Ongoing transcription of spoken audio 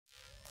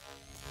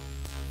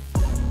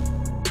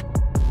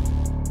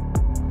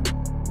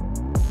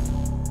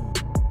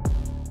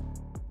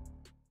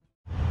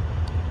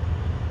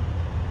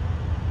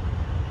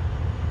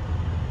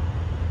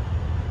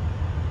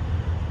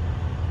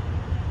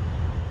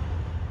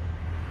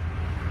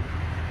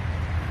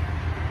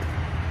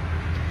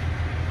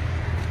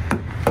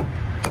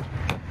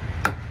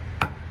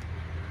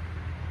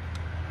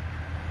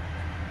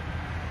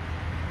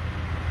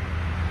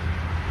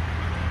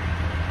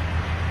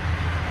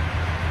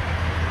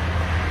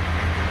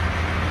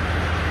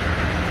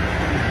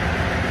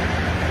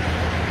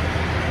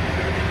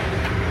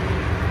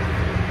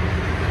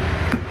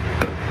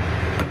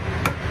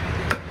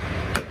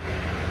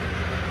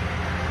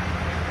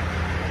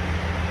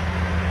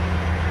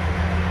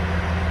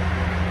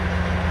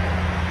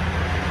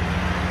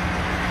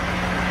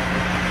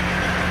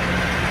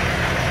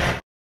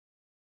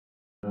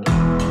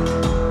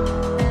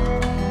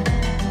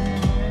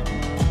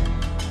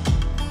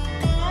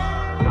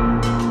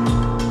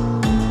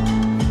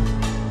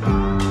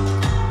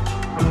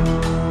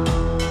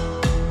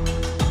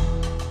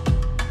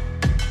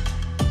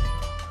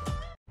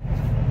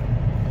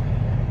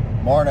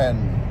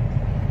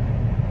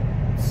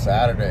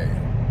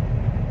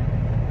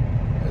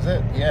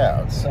it?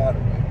 Yeah, it's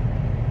Saturday.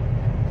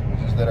 We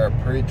just did our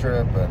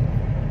pre-trip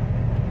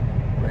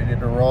and ready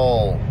to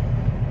roll.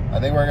 I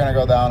think we're gonna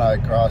go down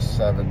across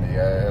 70.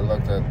 I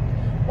looked at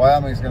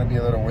Wyoming's gonna be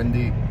a little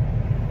windy.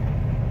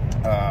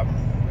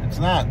 It's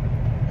not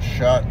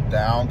shut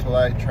down to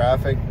light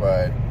traffic,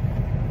 but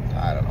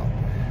I don't know.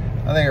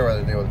 I think I'd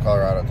rather deal with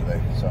Colorado today,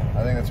 so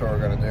I think that's what we're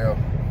gonna do.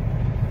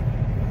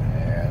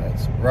 And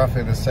it's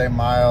roughly the same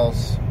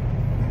miles.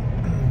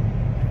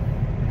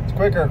 It's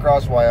quicker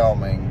across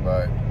Wyoming,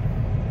 but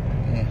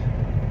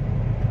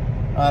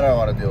I don't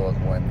want to deal with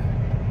wind.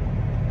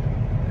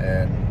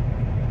 And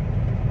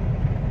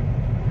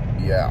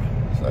yeah,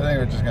 so I think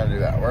we're just gonna do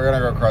that. We're gonna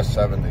go across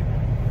 70.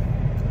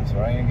 So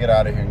I'm gonna get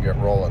out of here and get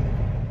rolling.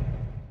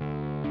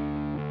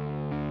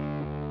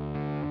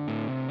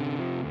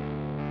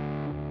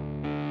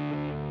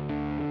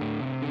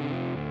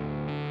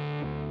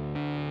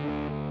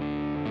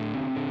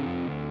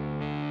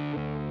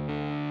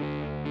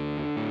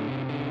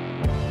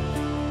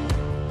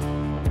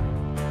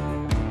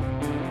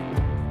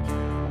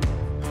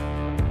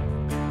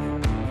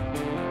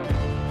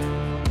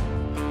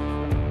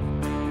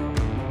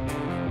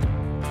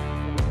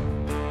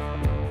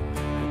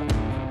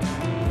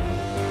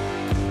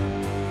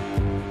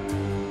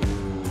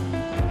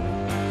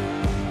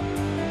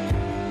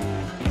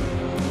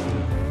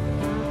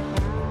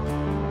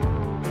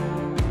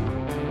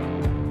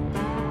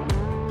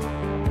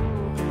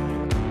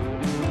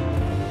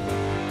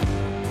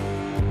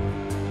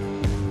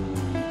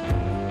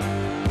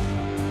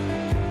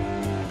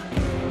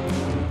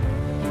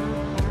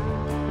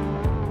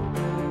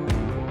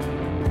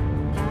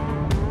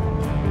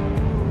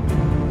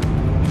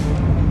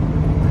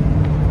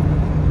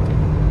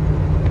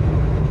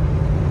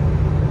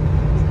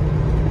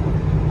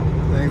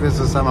 This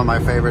is some of my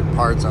favorite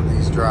parts on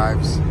these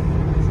drives.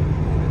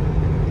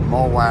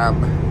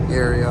 Moab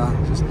area,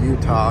 just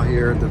Utah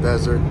here, the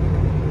desert.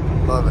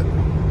 Love it.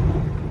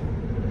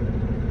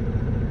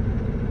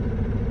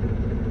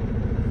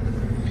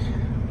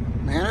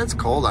 Man, it's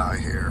cold out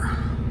here.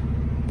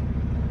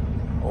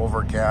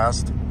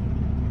 Overcast.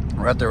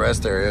 We're at the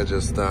rest area,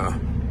 just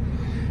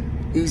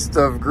east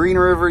of Green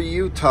River,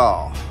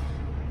 Utah.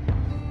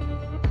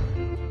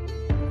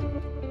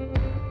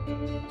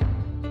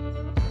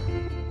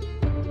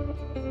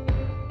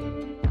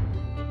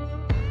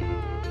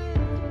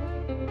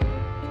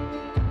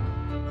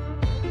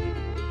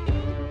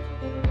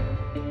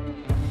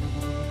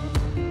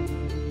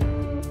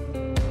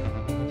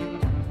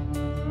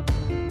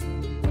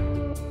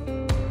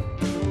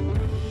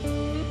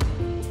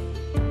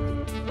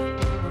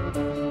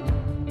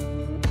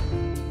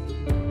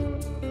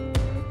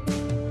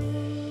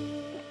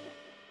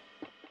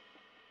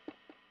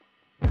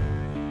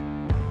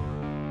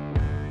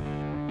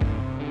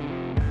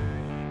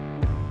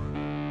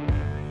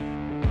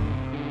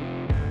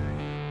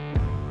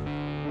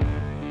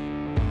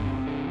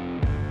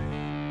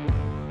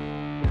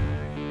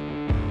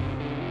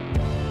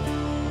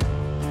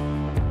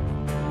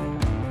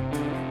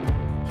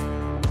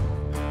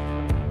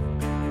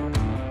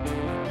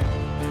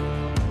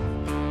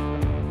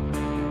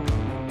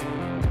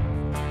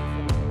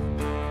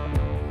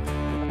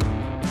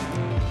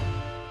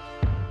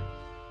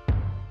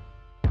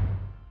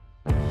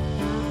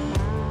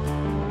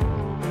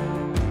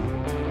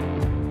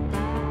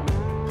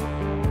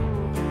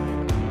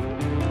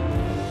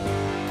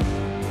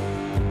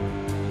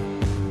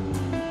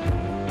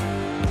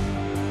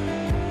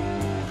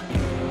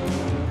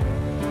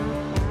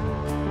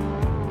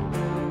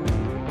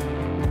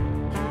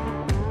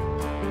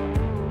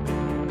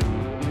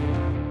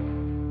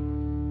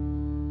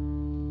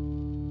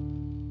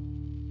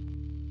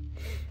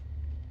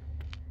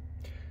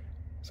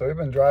 So we've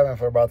been driving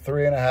for about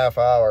 3.5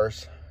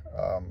 hours.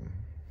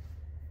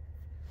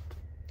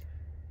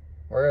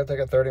 We're gonna take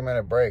a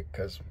 30-minute break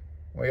because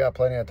we got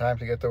plenty of time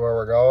to get to where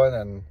we're going,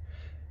 and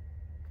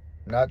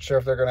not sure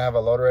if they're gonna have a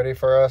load ready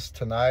for us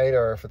tonight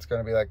or if it's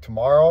gonna be like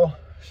tomorrow.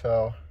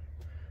 So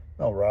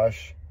no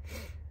rush.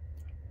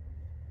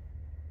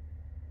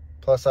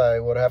 Plus I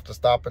would have to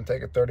stop and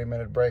take a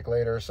 30-minute break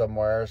later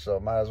somewhere, so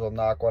might as well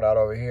knock one out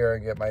over here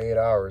and get my 8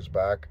 hours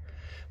back.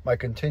 My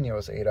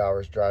continuous 8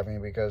 hours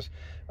driving, because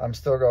I'm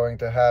still going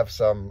to have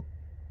some,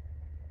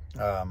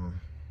 I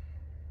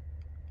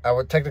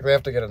would technically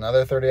have to get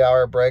another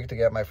 30-hour break to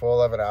get my full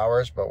 11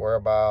 hours, but we're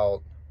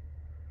about,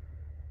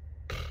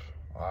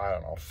 I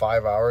don't know,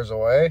 5 hours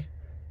away.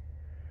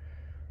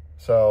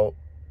 So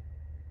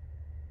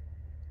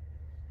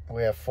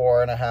we have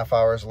 4.5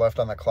 hours left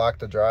on the clock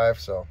to drive,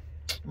 so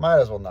might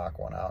as well knock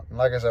one out. And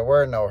like I said,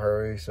 we're in no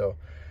hurry, so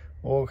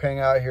we'll hang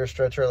out here,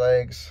 stretch our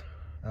legs.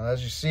 And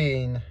as you've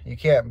seen, you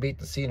can't beat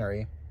the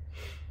scenery.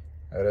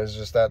 It is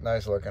just that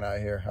nice looking out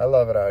here. I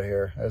love it out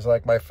here. It's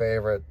like my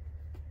favorite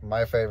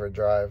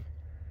drive.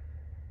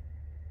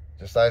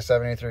 Just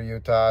I-70 through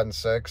Utah and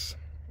 6.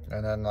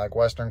 And then like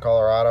western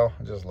Colorado.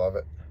 I just love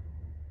it.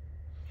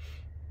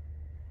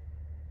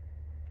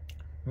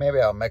 Maybe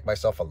I'll make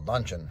myself a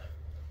luncheon.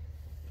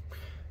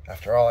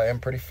 After all, I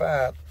am pretty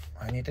fat.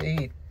 I need to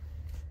eat.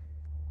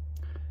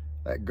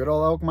 that good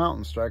old Elk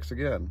Mountain strikes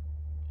again.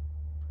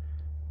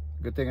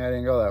 Good thing I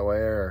didn't go that way,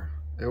 or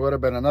it would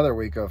have been another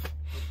week of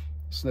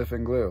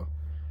sniffing glue.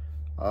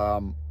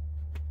 I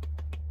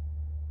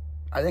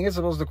think it's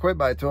supposed to quit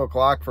by 2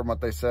 o'clock from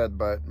what they said,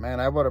 but man,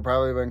 I would have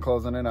probably been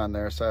closing in on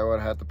there, so I would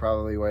have had to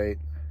probably wait.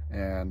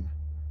 And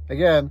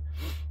again,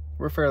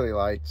 we're fairly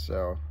light,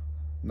 so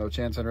no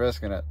chance in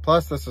risking it.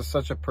 Plus, this is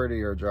such a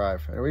prettier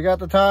drive, and we got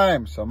the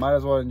time, so might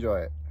as well enjoy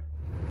it.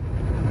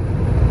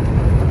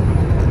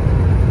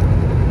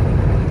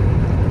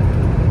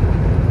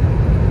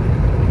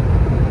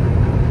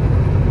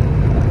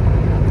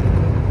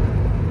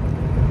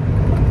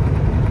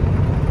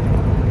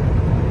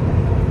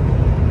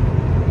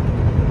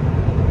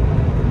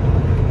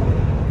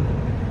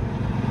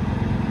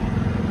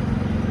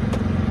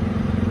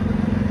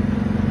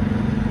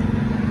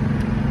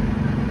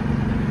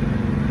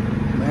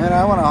 Man,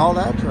 I want to haul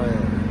that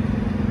trailer.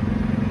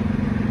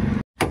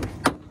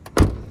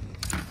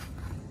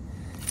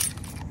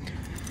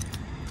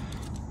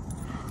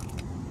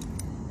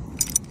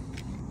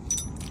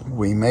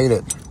 We made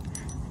it.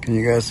 Can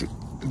you guys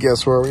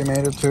guess where we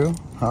made it to?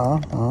 Huh?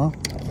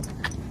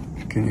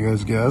 Can you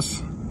guys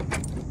guess?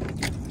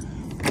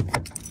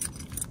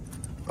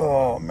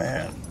 Oh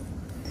man,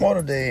 what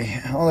a day.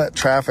 All that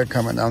traffic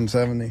coming down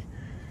 70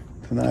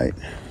 tonight.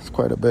 It's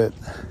quite a bit.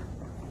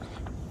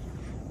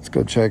 Let's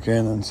go check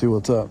in and see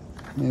what's up.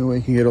 Maybe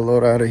we can get a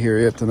load out of here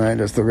yet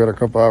tonight. I still got a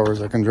couple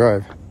hours I can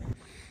drive.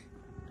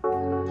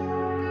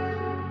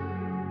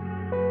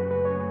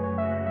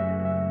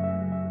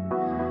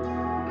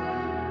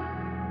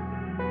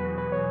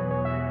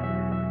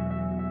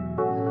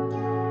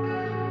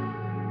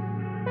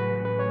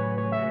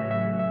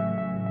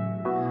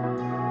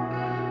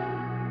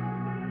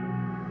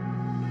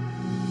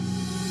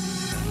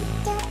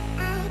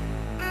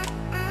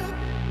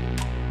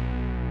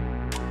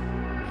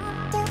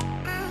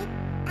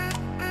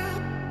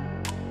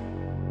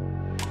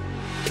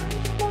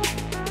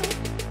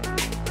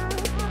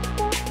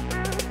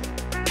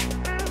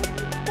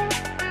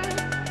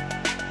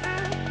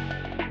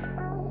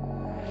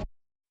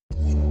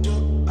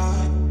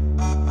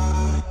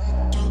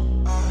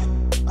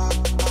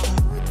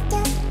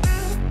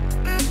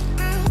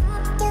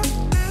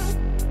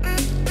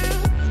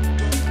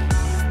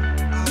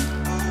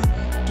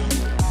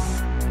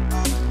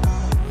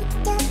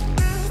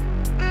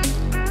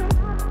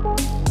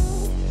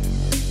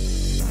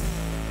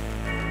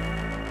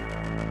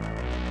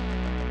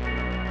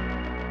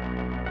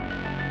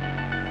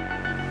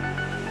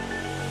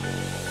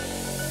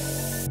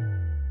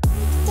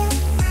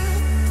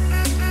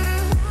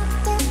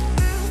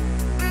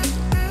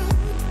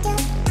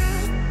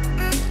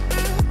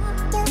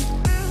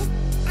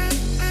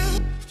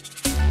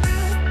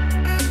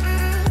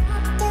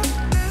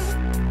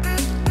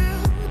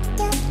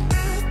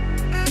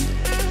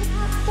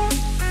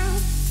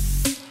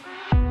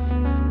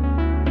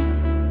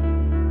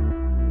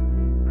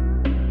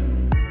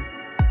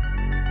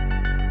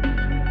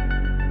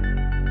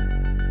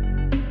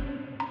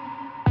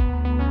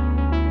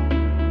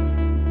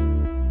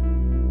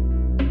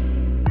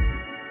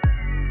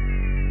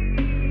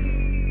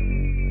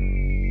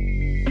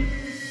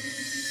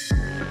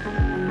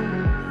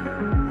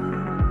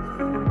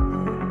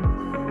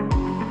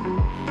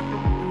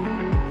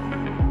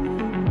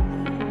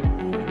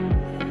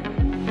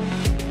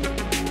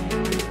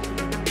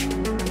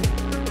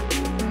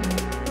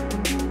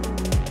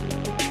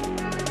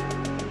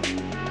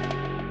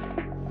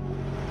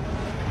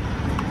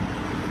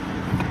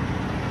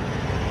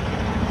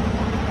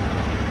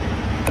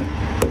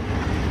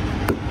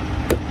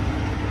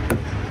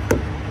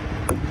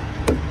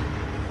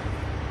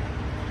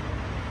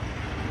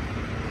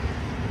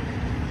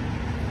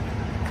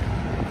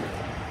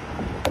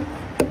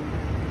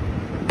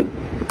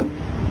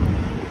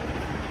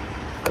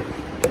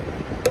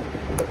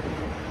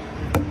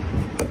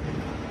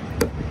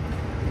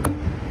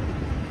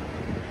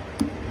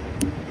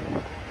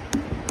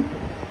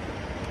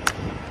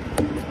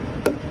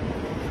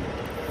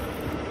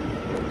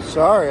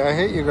 Sorry, I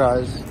hate you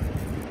guys.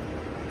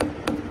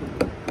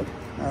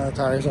 The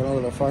tires are a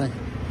little funny.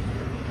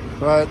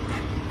 But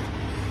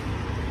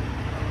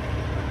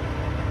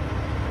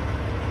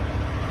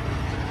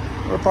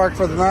we're parked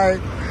for the night.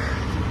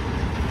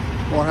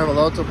 Won't have a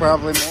load till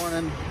probably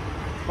morning.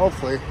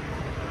 Hopefully.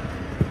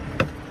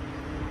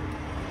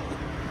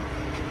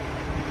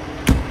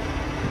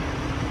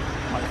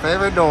 My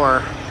favorite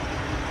door.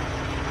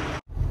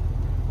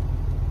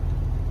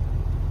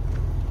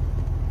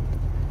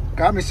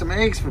 Got me some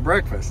eggs for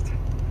breakfast.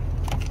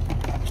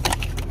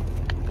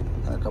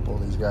 And a couple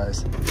of these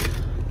guys.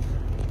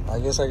 I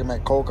guess I can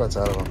make cold cuts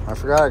out of them. I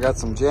forgot I got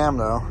some jam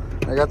though.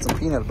 I got some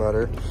peanut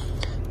butter.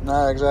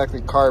 Not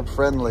exactly carb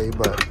friendly,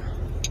 but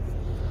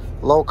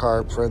low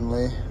carb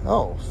friendly.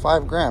 Oh,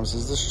 5 grams.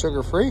 Is this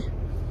sugar free?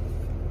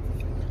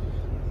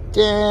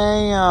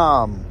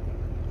 Damn.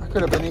 I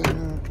could have been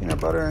eating peanut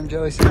butter and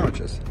jelly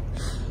sandwiches.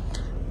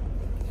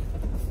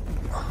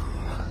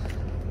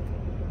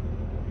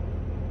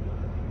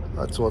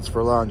 That's what's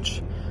for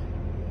lunch.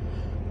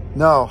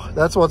 No,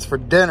 that's what's for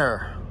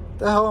dinner. What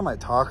the hell am I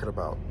talking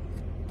about?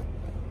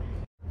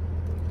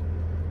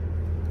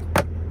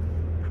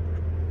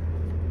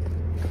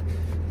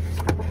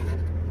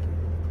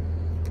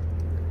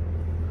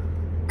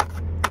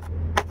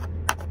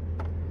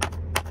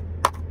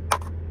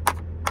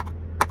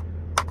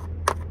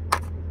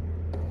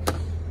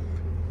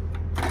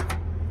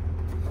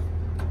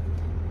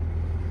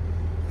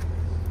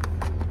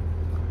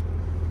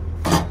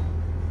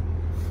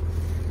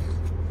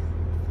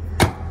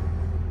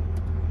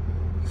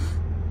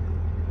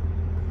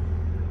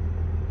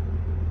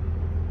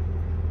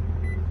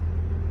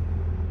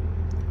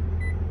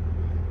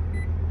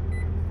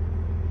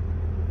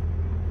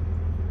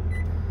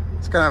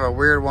 Kind of a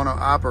weird one to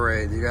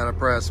operate. You got to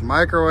press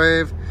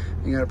microwave,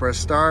 you got to press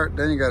start,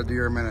 then you got to do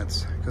your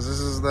minutes, because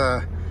this is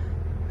the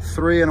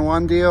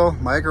 3-in-1 deal: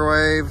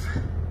 microwave,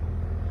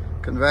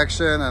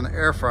 convection, and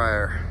air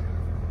fryer.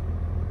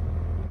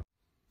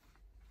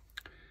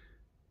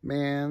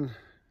 Man,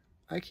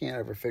 I can't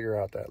ever figure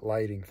out that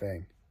lighting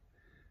thing.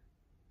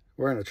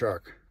 We're in a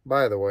truck,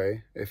 by the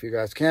way. If you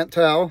guys can't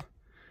tell,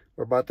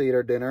 we're about to eat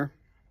our dinner.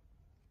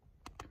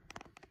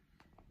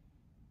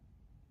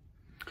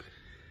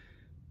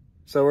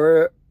 So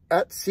we're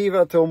at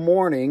Siva till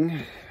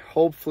morning.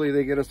 Hopefully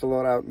they get us a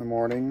load out in the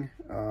morning.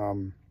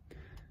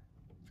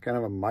 It's kind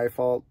of a my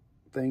fault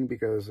thing,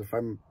 because if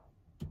I'm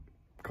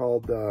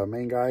called the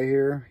main guy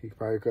here, he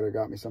probably could have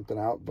got me something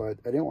out, but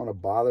I didn't want to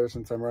bother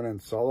since I'm running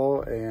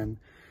solo, and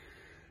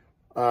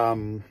we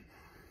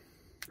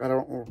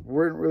don't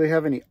really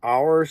have any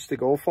hours to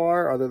go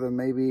far other than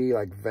maybe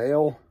like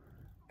Vail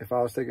if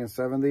I was taking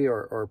 70,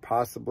 or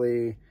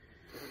possibly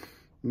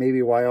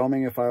maybe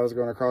Wyoming if I was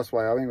going across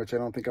Wyoming, which I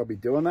don't think I'll be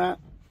doing that.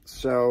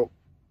 So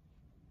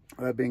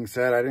that being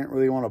said, I didn't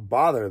really want to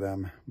bother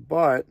them,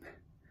 but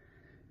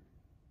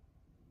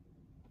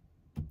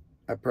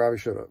I probably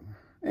should have.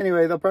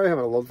 Anyway, they'll probably have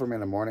a load for me in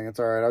the morning. It's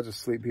all right. I'll just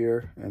sleep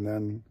here, and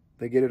then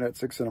they get in at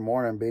 6 in the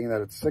morning. Being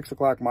that it's 6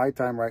 o'clock my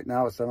time right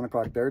now, it's 7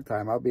 o'clock their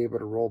time, I'll be able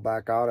to roll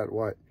back out at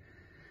what?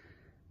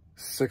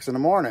 6 in the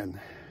morning,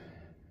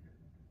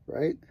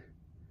 right?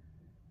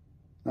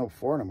 No,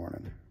 4 in the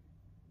morning.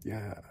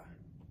 Yeah.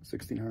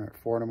 1600,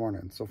 4 in the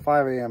morning. So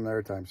 5 a.m.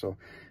 their time. So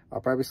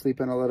I'll probably sleep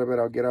in a little bit.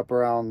 I'll get up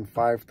around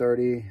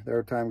 5:30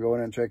 their time, go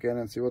in and check in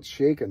and see what's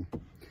shaking.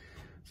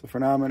 So for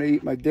now, I'm going to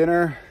eat my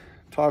dinner,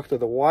 talk to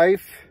the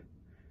wife.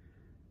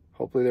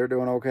 Hopefully they're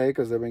doing okay,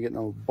 because they've been getting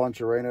a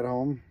bunch of rain at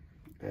home,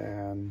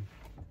 and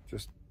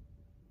just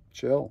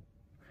chill.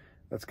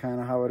 That's kind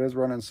of how it is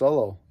running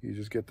solo. You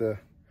just get to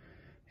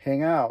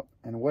hang out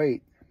and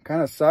wait.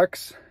 Kind of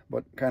sucks,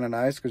 but kind of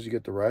nice, because you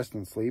get to rest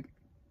and sleep.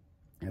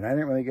 And I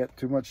didn't really get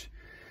too much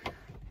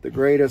the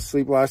greatest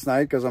sleep last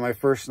night, because on my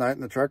first night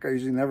in the truck, I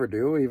usually never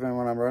do, even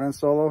when I'm running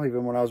solo.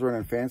 Even when I was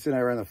running fancy and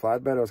I ran the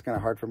flatbed, it was kind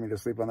of hard for me to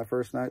sleep on the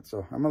first night.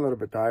 So I'm a little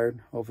bit tired.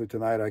 Hopefully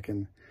tonight I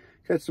can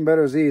catch some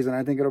better Z's, and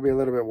I think it'll be a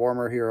little bit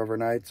warmer here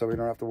overnight, so we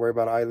don't have to worry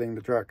about idling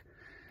the truck.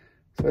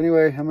 So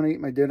anyway, I'm going to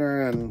eat my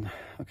dinner, and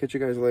I'll catch you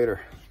guys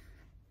later.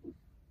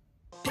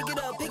 Pick it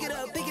up, pick it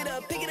up, pick it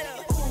up, pick it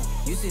up.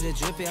 You see the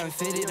drippy, I'm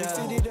fitted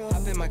up.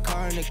 Hop in my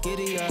car and the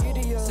giddy up.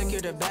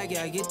 Secure the bag,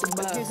 yeah, I get the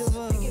bus.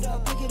 Pick it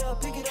up, pick it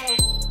up, pick it up.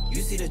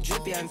 You see the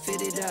drippy, I'm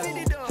fitted up.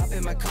 Hop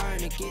in my car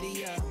and the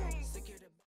giddy up.